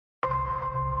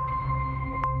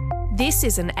This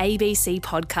is an ABC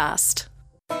podcast.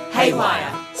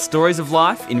 Haywire. Stories of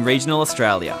life in regional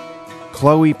Australia.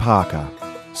 Chloe Parker,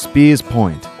 Spears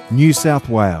Point, New South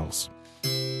Wales.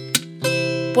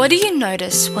 What do you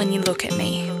notice when you look at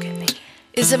me?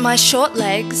 Is it my short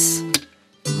legs,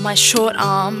 my short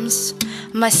arms,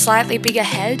 my slightly bigger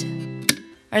head?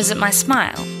 Or is it my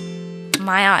smile,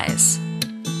 my eyes,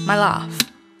 my laugh?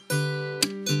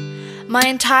 My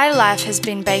entire life has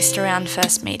been based around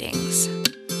first meetings.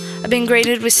 I've been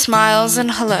greeted with smiles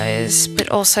and hellos, but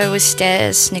also with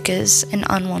stares, snickers, and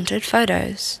unwanted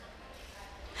photos.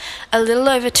 A little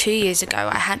over 2 years ago,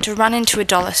 I had to run into a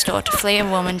dollar store to flee a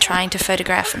woman trying to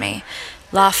photograph me,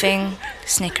 laughing,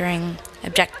 snickering,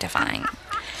 objectifying.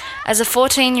 As a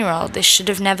 14-year-old, this should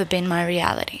have never been my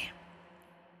reality.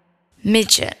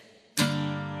 Midget.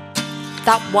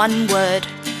 That one word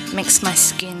makes my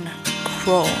skin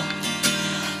crawl.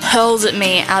 Hurls at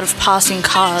me out of passing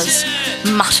cars,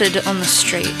 muttered on the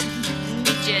street.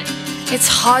 It's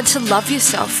hard to love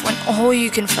yourself when all you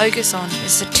can focus on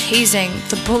is the teasing,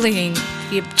 the bullying,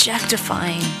 the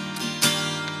objectifying.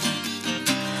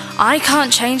 I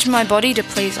can't change my body to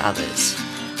please others.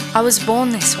 I was born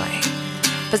this way,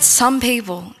 but some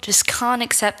people just can't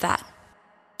accept that.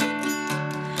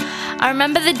 I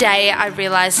remember the day I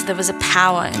realised there was a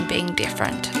power in being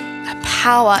different. A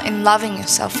power in loving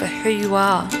yourself for who you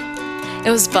are. It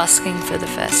was busking for the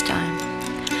first time.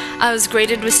 I was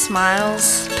greeted with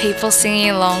smiles, people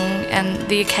singing along, and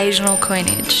the occasional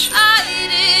coinage. I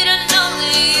didn't know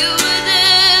that you were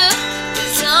there, but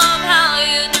somehow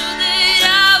you knew that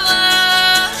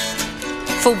I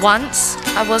was. For once,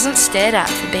 I wasn't stared at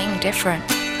for being different.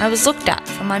 I was looked at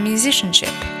for my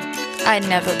musicianship. I'd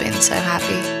never been so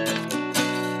happy.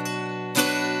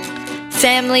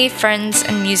 Family, friends,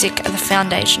 and music are the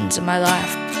foundations of my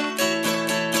life.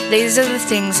 These are the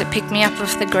things that pick me up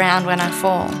off the ground when I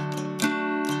fall.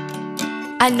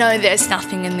 I know there's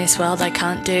nothing in this world I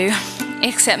can't do,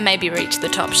 except maybe reach the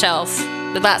top shelf,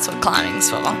 but that's what climbing's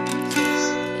for.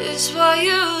 It's what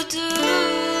you do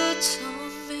to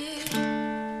me.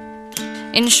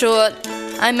 In short,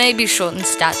 I may be short in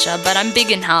stature, but I'm big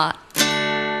in heart.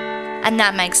 And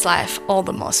that makes life all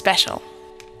the more special.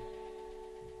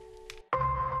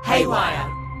 Haywire.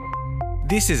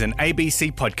 This is an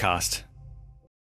ABC podcast.